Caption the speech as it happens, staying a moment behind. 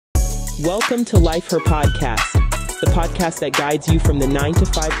Welcome to Life Her Podcast, the podcast that guides you from the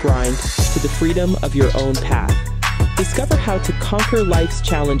 9-to-5 grind to the freedom of your own path. Discover how to conquer life's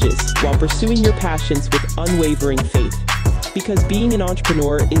challenges while pursuing your passions with unwavering faith. Because being an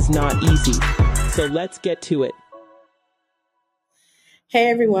entrepreneur is not easy. So let's get to it. Hey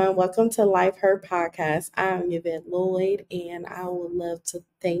everyone, welcome to Life Her Podcast. I'm Yvette Lloyd, and I would love to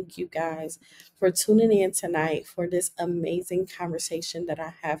thank you guys for tuning in tonight for this amazing conversation that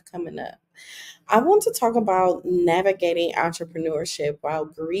I have coming up. I want to talk about navigating entrepreneurship while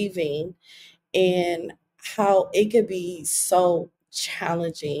grieving and how it could be so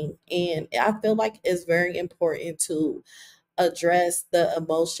challenging. And I feel like it's very important to address the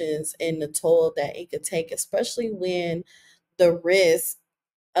emotions and the toll that it could take, especially when the risk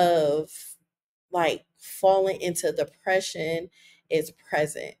of like falling into depression is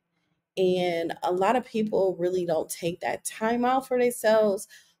present. And a lot of people really don't take that time out for themselves,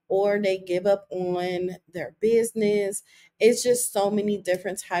 or they give up on their business. It's just so many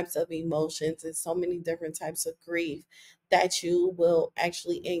different types of emotions and so many different types of grief that you will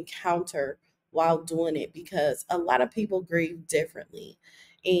actually encounter while doing it, because a lot of people grieve differently.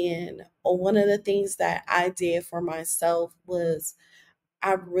 And one of the things that I did for myself was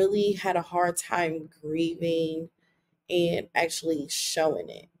I really had a hard time grieving and actually showing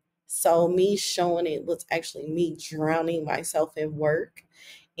it. So me showing it was actually me drowning myself in work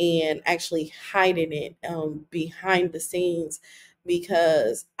and actually hiding it behind the scenes,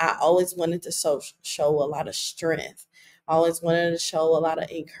 because I always wanted to show a lot of strength. I always wanted to show a lot of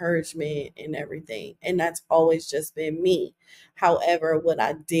encouragement and everything. And that's always just been me. However, what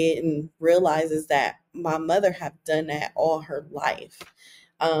I didn't realize is that my mother had done that all her life.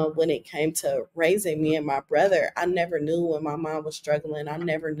 When it came to raising me and my brother, I never knew when my mom was struggling. I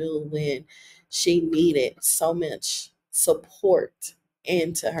never knew when she needed so much support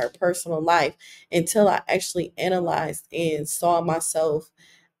into her personal life until I actually analyzed and saw myself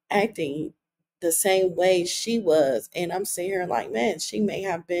acting the same way she was. And I'm sitting here like, man, she may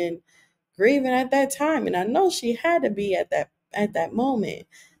have been grieving at that time. And I know she had to be at that moment.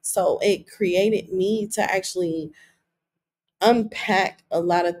 So it created me to actually unpack a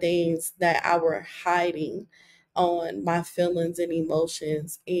lot of things that I were hiding on my feelings and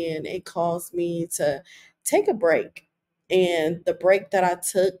emotions. And it caused me to take a break. And the break that I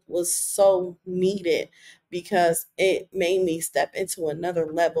took was so needed because it made me step into another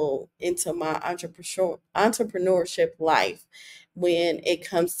level into my entrepreneurship life when it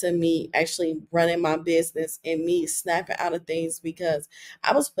comes to me actually running my business and me snapping out of things, because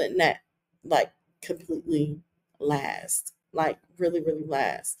I was putting that like completely last, like really, really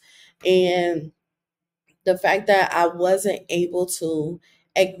last. And the fact that I wasn't able to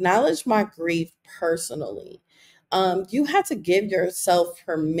acknowledge my grief personally, you have to give yourself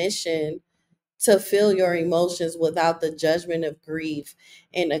permission to feel your emotions without the judgment of grief,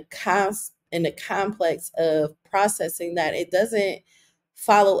 and the complex of processing that it doesn't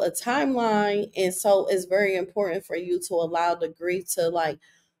follow a timeline. And so it's very important for you to allow the grief to like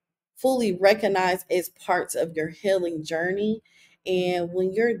fully recognize as parts of your healing journey. And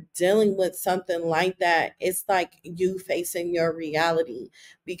when you're dealing with something like that, it's like you facing your reality,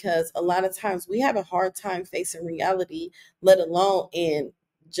 because a lot of times we have a hard time facing reality, let alone in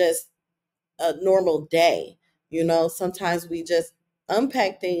just a normal day. Sometimes we just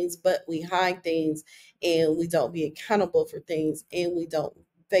unpack things, but we hide things, and we don't be accountable for things, and we don't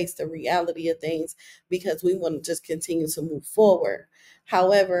face the reality of things because we want to just continue to move forward.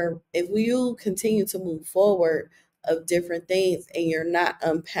 However, if you continue to move forward of different things and you're not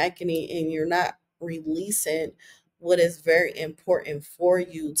unpacking it and you're not releasing what is very important for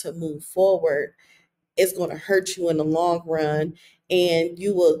you to move forward, it's going to hurt you in the long run. And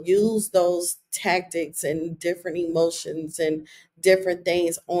you will use those tactics and different emotions and different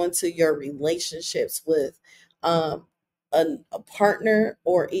things onto your relationships with um, a partner,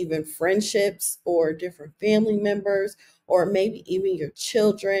 or even friendships, or different family members, or maybe even your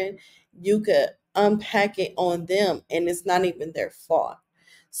children. You could unpack it on them, and it's not even their fault.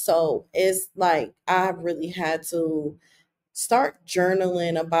 So it's like I really had to start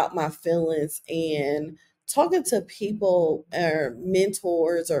journaling about my feelings and talking to people or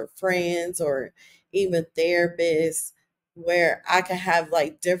mentors or friends or even therapists, where I could have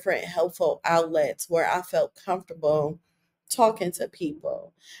like different helpful outlets where I felt comfortable talking to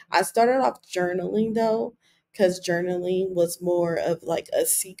people. I started off journaling though, because journaling was more of like a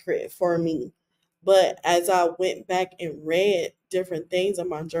secret for me. But as I went back and read different things in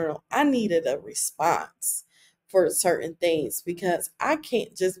my journal, I needed a response for certain things, because I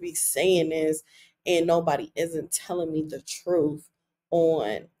can't just be saying this and nobody isn't telling me the truth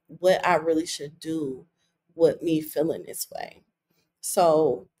on what I really should do with me feeling this way.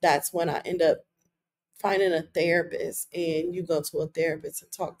 So that's when I end up finding a therapist, and you go to a therapist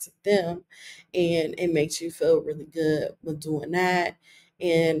and talk to them, and it makes you feel really good with doing that.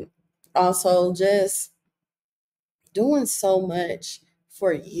 And also just doing so much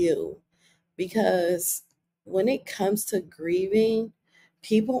for you, because when it comes to grieving,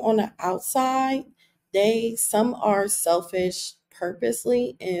 people on the outside, they some are selfish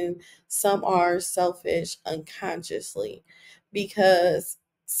purposely and some are selfish unconsciously, because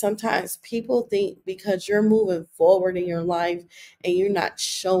sometimes people think because you're moving forward in your life and you're not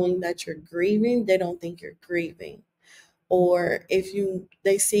showing that you're grieving, they don't think you're grieving. Or if you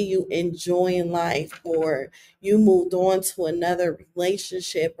they see you enjoying life, or you moved on to another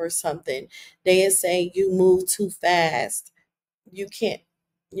relationship or something, they say you move too fast. You can't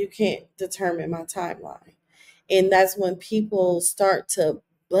you can't determine my timeline. And that's when people start to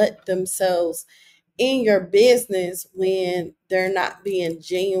butt themselves in your business when they're not being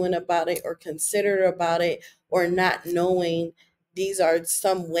genuine about it or considerate about it, or not knowing these are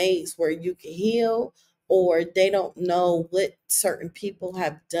some ways where you can heal, or they don't know what certain people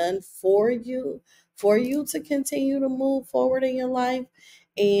have done for you to continue to move forward in your life,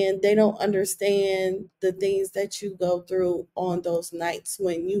 and they don't understand the things that you go through on those nights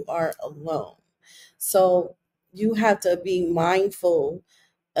when you are alone. So you have to be mindful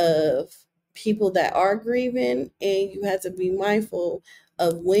of people that are grieving, and you have to be mindful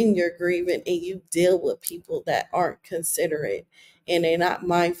of when you're grieving and you deal with people that aren't considerate and they're not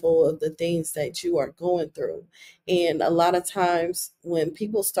mindful of the things that you are going through. And a lot of times when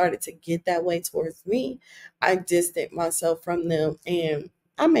people started to get that way towards me, I distant myself from them, and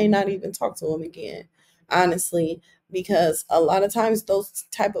I may not even talk to them again, honestly, because a lot of times those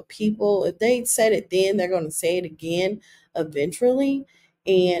type of people, if they said it then, they're going to say it again eventually,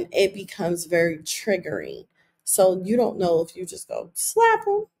 and it becomes very triggering. So you don't know if you just go slap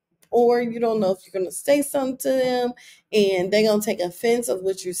them, or you don't know if you're going to say something to them and they're going to take offense of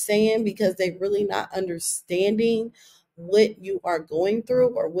what you're saying, because they really not understanding what you are going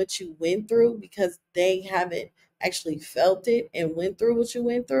through or what you went through, because they haven't actually felt it and went through what you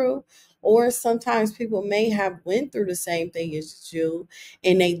went through. Or sometimes people may have went through the same thing as you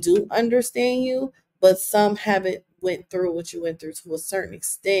and they do understand you, but some haven't went through what you went through to a certain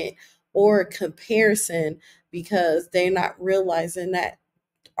extent or comparison, because they're not realizing that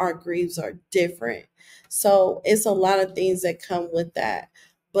our griefs are different. So it's a lot of things that come with that.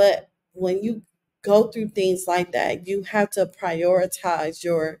 But when you go through things like that, you have to prioritize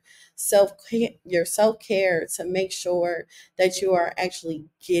your self-care to make sure that you are actually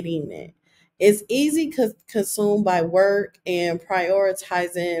getting it. It's easy consumed by work and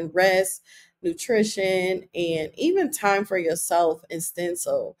prioritizing rest, nutrition, and even time for yourself and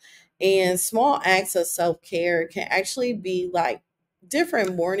stencil. And small acts of self-care can actually be like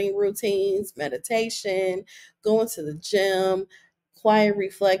different morning routines, meditation, going to the gym, quiet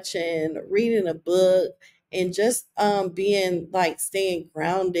reflection, reading a book, and just being like staying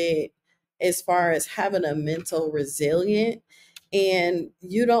grounded as far as having a mental resilient. And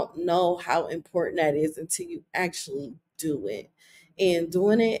you don't know how important that is until you actually do it. And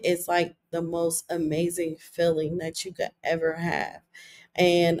doing it is like the most amazing feeling that you could ever have.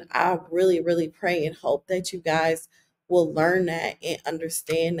 And I really, really pray and hope that you guys will learn that and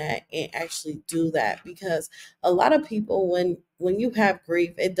understand that and actually do that, because a lot of people, when you have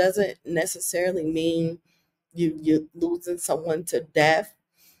grief, it doesn't necessarily mean you losing someone to death.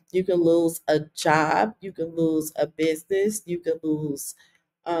 You can lose a job, you can lose a business, you can lose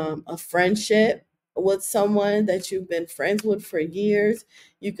a friendship with someone that you've been friends with for years.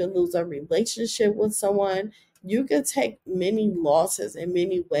 You can lose a relationship with someone. You can take many losses in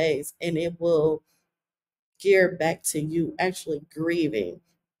many ways, and it will gear back to you actually grieving.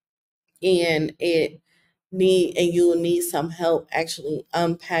 And you'll need some help actually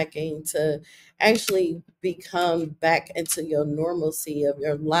unpacking to actually become back into your normalcy of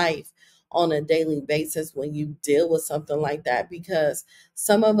your life on a daily basis when you deal with something like that, because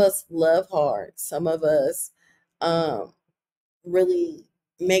some of us love hard, some of us um really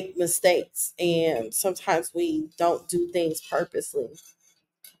make mistakes, and sometimes we don't do things purposely.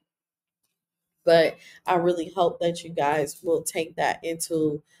 But I really hope that you guys will take that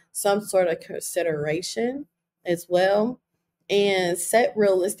into some sort of consideration as well, and set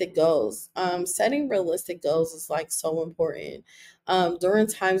realistic goals. Setting realistic goals is like so important. During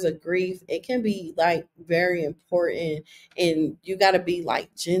times of grief, it can be like very important, and you got to be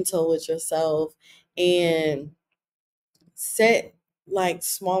like gentle with yourself and set like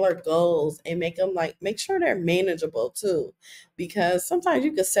smaller goals and make sure they're manageable too, because sometimes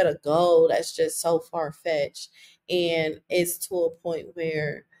you could set a goal that's just so far fetched and it's to a point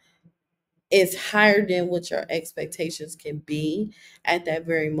where it's higher than what your expectations can be at that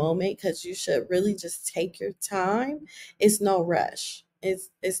very moment, because you should really just take your time. It's no rush.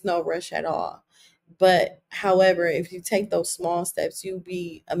 It's no rush at all. But however, if you take those small steps, you'll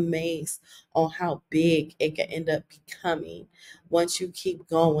be amazed on how big it can end up becoming once you keep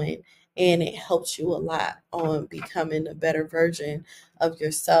going. And it helps you a lot on becoming a better version of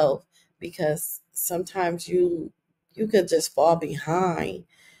yourself, because sometimes you could just fall behind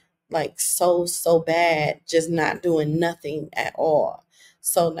like so bad, just not doing nothing at all.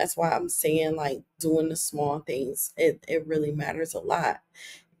 So that's why I'm saying like doing the small things, it really matters a lot.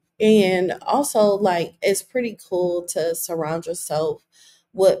 And also, like, it's pretty cool to surround yourself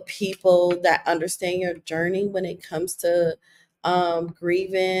with people that understand your journey when it comes to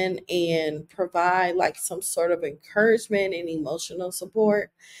grieving, and provide like some sort of encouragement and emotional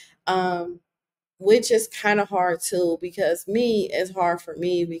support. Um, which is kind of hard too, because it's hard for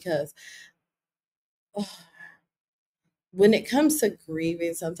me because when it comes to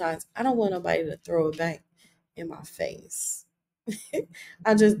grieving, sometimes I don't want nobody to throw it back in my face.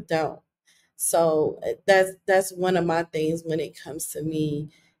 I just don't. So that's one of my things when it comes to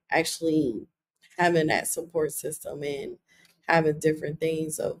me actually having that support system and having different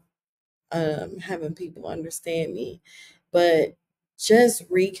things of having people understand me, but just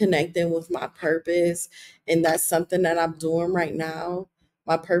reconnecting with my purpose. And that's something that I'm doing right now.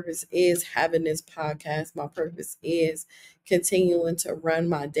 My purpose is having this podcast. My purpose is continuing to run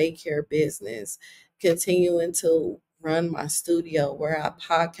my daycare business, continuing to run my studio where I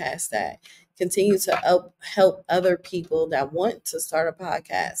podcast at, continue to help other people that want to start a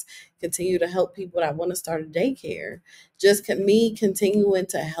podcast, continue to help people that want to start a daycare. Just me continuing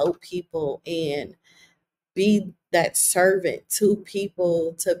to help people and be that servant to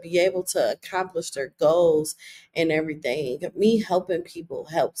people to be able to accomplish their goals and everything. Me helping people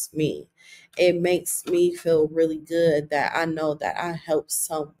helps me. It makes me feel really good that I know that I helped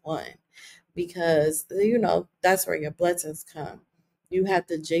someone, because that's where your blessings come. You have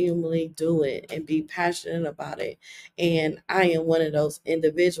to genuinely do it and be passionate about it. And I am one of those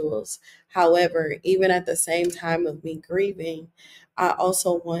individuals. However, even at the same time of me grieving, I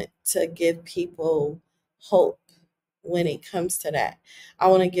also want to give people hope when it comes to that. I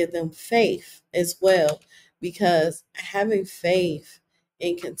want to give them faith as well, because having faith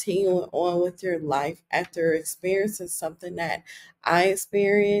and continuing on with your life after experiencing something that I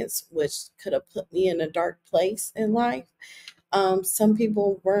experienced, which could have put me in a dark place in life, some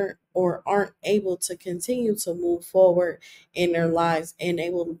people weren't or aren't able to continue to move forward in their lives, and they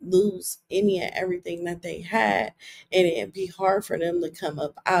will lose any and everything that they had, and it'd be hard for them to come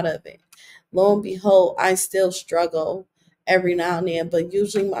up out of it. Lo and behold, I still struggle every now and then, but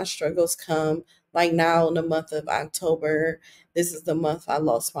usually my struggles come like now in the month of October. This is the month I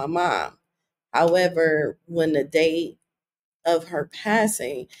lost my mom. However, when the day of her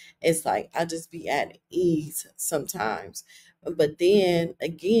passing, it's like I just be at ease sometimes. But then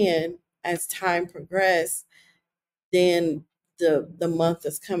again, as time progressed, then the month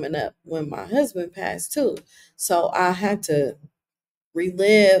is coming up when my husband passed too. So I had to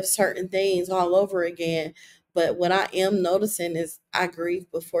relive certain things all over again. But what I am noticing is I grieve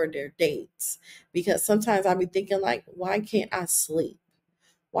before their dates, because sometimes I be thinking like, why can't I sleep?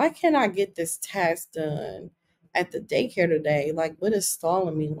 Why can't I get this task done at the daycare today? Like, what is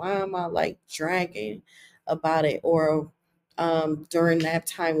stalling me? Why am I like dragging about it? Or during that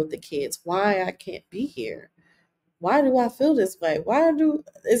time with the kids, why I can't be here? Why do I feel this way?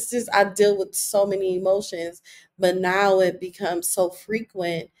 It's just I deal with so many emotions, but now it becomes so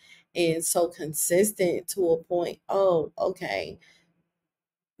frequent and so consistent to a point. Oh, okay.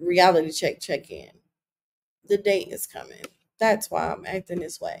 Reality check in. The date is coming. That's why I'm acting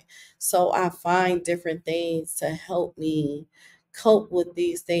this way. So I find different things to help me cope with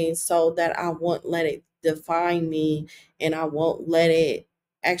these things, so that I won't let it define me, and I won't let it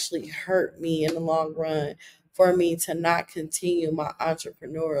actually hurt me in the long run, for me to not continue my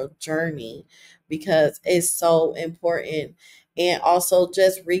entrepreneurial journey, because it's so important. And also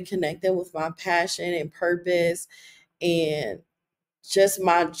just reconnecting with my passion and purpose, and just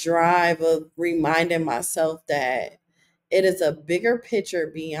my drive of reminding myself that it is a bigger picture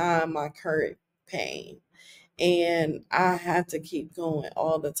beyond my current pain. And I have to keep going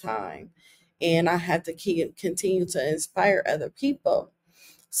all the time. And I have to continue to inspire other people.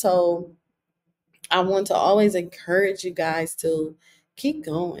 So I want to always encourage you guys to keep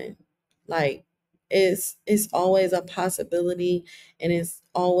going. Like, it's always a possibility, and it's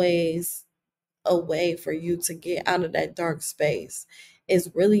always a way for you to get out of that dark space. It's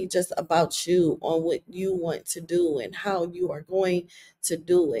really just about you on what you want to do and how you are going to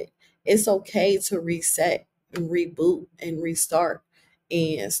do it. It's okay to reset and reboot and restart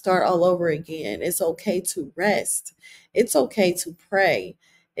and start all over again. It's okay to rest. It's okay to pray.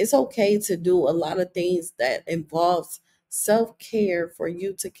 It's okay to do a lot of things that involves self-care for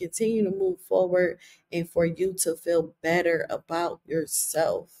you to continue to move forward and for you to feel better about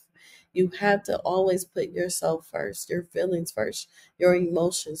yourself. You have to always put yourself first, your feelings first, your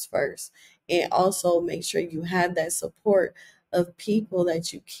emotions first, and also make sure you have that support of people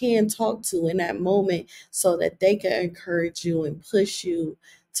that you can talk to in that moment so that they can encourage you and push you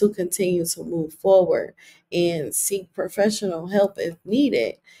to continue to move forward and seek professional help if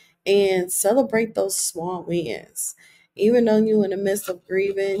needed and celebrate those small wins. Even though you're in the midst of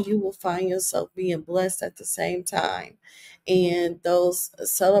grieving, you will find yourself being blessed at the same time. And those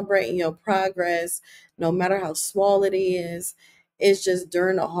celebrating your progress, no matter how small it is, it's just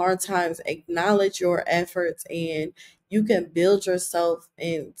during the hard times, acknowledge your efforts, and you can build yourself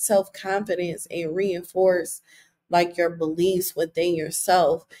in self-confidence and reinforce like your beliefs within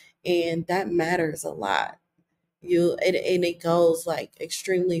yourself. And that matters a lot. And it goes like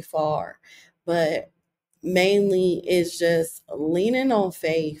extremely far. But mainly it's just leaning on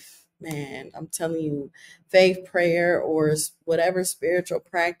faith, man. I'm telling you, faith, prayer, or whatever spiritual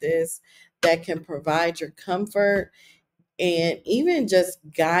practice that can provide your comfort and even just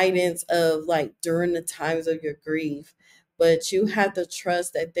guidance of like during the times of your grief. But you have to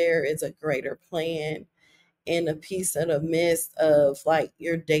trust that there is a greater plan and a piece in the midst of like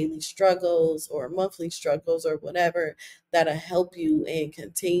your daily struggles or monthly struggles or whatever that'll help you and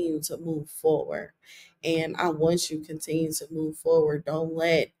continue to move forward. And I want you to continue to move forward. Don't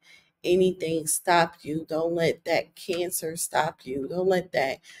let anything stop you. Don't let that cancer stop you. Don't let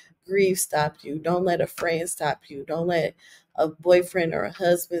that grief stop you. Don't let a friend stop you. Don't let a boyfriend or a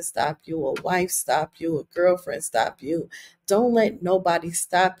husband stop you, a wife stop you, a girlfriend stop you. Don't let nobody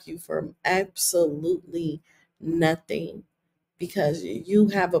stop you from absolutely nothing, because you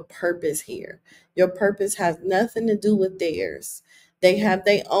have a purpose here. Your purpose has nothing to do with theirs. They have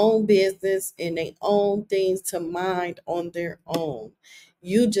their own business and their own things to mind on their own.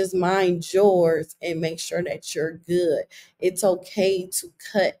 You just mind yours and make sure that you're good. It's okay to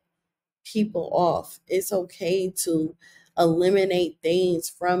cut people off. It's okay to eliminate things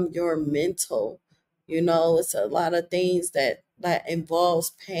from your mental. It's a lot of things that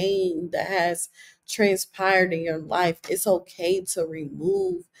involves pain that has transpired in your life. It's okay to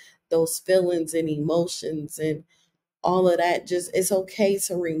remove those feelings and emotions and all of that. Just it's okay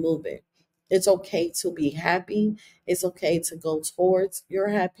to remove it. It's okay to be happy. It's okay to go towards your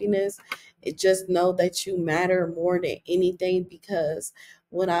happiness. It just know that you matter more than anything, because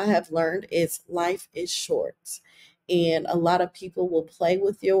what I have learned is life is short. And a lot of people will play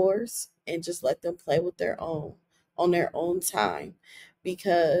with yours and just let them play with their own on their own time,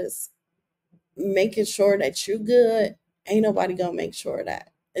 because making sure that you're good, ain't nobody gonna make sure of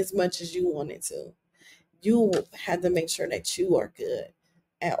that as much as you want it to. You have to make sure that you are good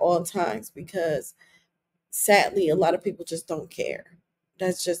at all times, because sadly, a lot of people just don't care.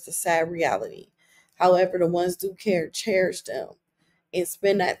 That's just a sad reality. However, the ones do care, cherish them and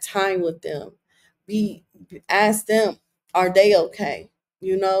spend that time with them. Ask them, are they okay?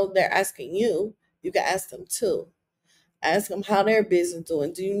 They're asking you. You can ask them too. Ask them how their business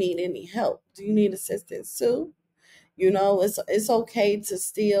doing. Do you need any help? Do you need assistance too? It's okay to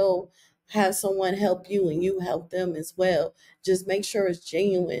still have someone help you and you help them as well. Just make sure it's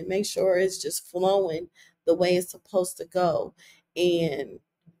genuine. Make sure it's just flowing the way it's supposed to go, and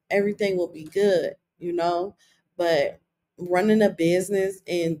everything will be good. But running a business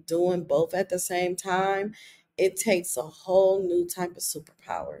and doing both at the same time, it takes a whole new type of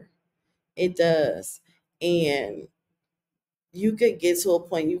superpower. It does. And you could get to a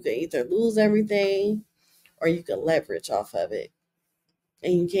point you could either lose everything or you could leverage off of it.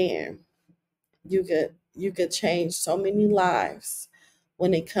 And you could change so many lives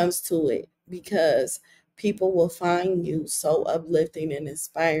when it comes to it, because people will find you so uplifting and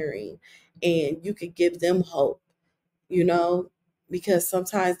inspiring, and you could give them hope, you know because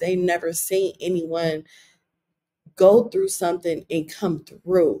sometimes they never seen anyone go through something and come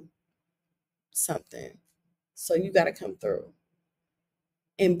through something. So you got to come through.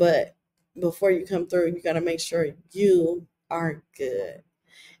 But before you come through, you got to make sure you are good.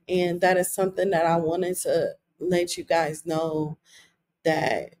 And that is something that I wanted to let you guys know,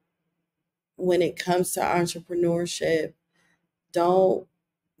 that when it comes to entrepreneurship, don't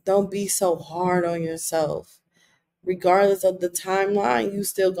Don't be so hard on yourself. Regardless of the timeline, you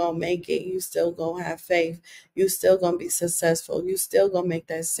still gonna make it. You still gonna have faith. You still gonna be successful. You still gonna make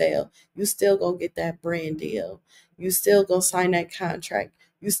that sale. You still gonna get that brand deal. You still gonna sign that contract.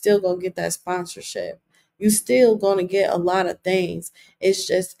 You still gonna get that sponsorship. You still gonna get a lot of things. It's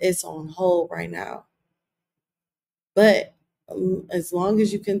just it's on hold right now. But as long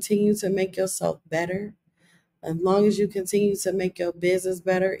as you continue to make yourself better, as long as you continue to make your business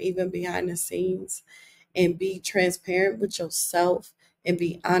better, even behind the scenes, and be transparent with yourself and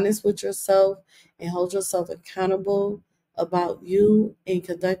be honest with yourself and hold yourself accountable about you and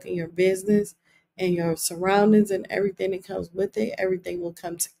conducting your business and your surroundings and everything that comes with it, everything will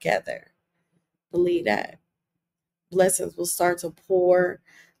come together. Believe that. Blessings will start to pour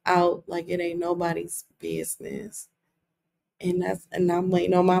out like it ain't nobody's business. And I'm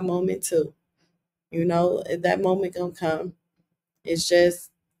waiting on my moment too. That moment gonna come. It's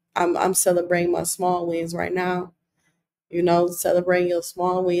just I'm celebrating my small wins right now. Celebrating your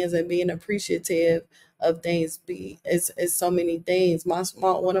small wins and being appreciative of things. It's so many things.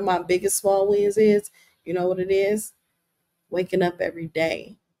 One of my biggest small wins is, you know what it is? Waking up every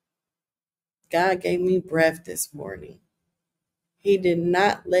day. God gave me breath this morning. He did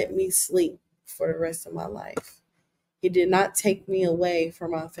not let me sleep for the rest of my life. He did not take me away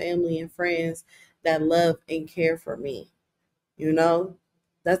from my family and friends that love and care for me.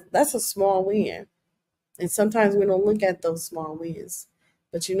 That's a small win. And sometimes we don't look at those small wins.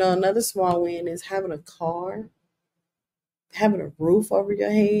 But another small win is having a car, having a roof over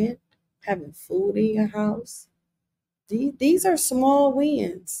your head, having food in your house. These are small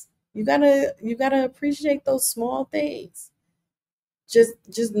wins. You gotta appreciate those small things.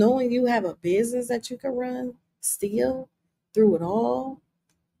 Just knowing you have a business that you can run still through it all.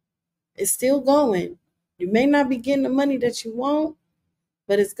 It's still going. You may not be getting the money that you want,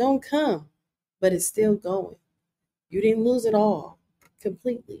 but it's gonna come. But it's still going. You didn't lose it all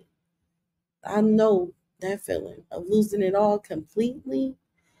completely. I know that feeling of losing it all completely.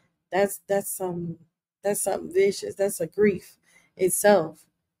 That's something vicious. That's a grief itself.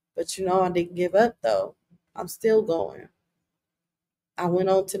 But I didn't give up though. I'm still going. I went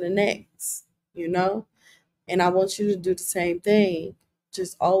on to the next, and I want you to do the same thing.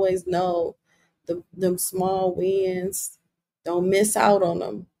 Just always know them small wins. Don't miss out on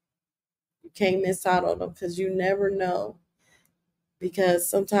them. You can't miss out on them because you never know. Because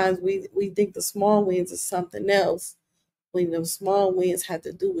sometimes we think the small wins is something else when the small wins have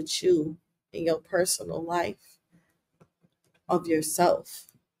to do with you in your personal life of yourself.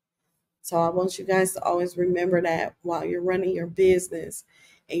 So I want you guys to always remember that while you're running your business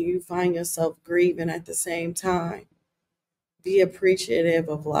and you find yourself grieving at the same time. Be appreciative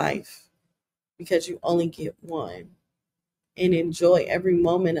of life because you only get one, and enjoy every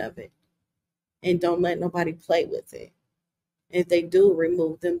moment of it. And don't let nobody play with it. If they do,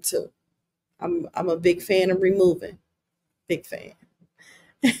 remove them too. I'm a big fan of removing. Big fan.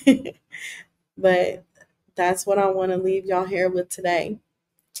 But that's what I want to leave y'all here with today.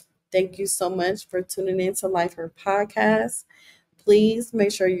 Thank you so much for tuning in to Life Her Podcast. Please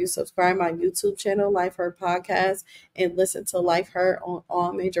make sure you subscribe my YouTube channel, Life Her Podcast, and listen to Life Her on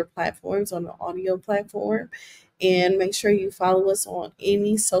all major platforms on the audio platform. And make sure you follow us on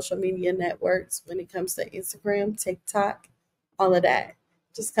any social media networks when it comes to Instagram, TikTok, all of that.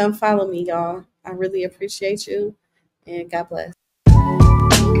 Just come follow me, y'all. I really appreciate you, and God bless.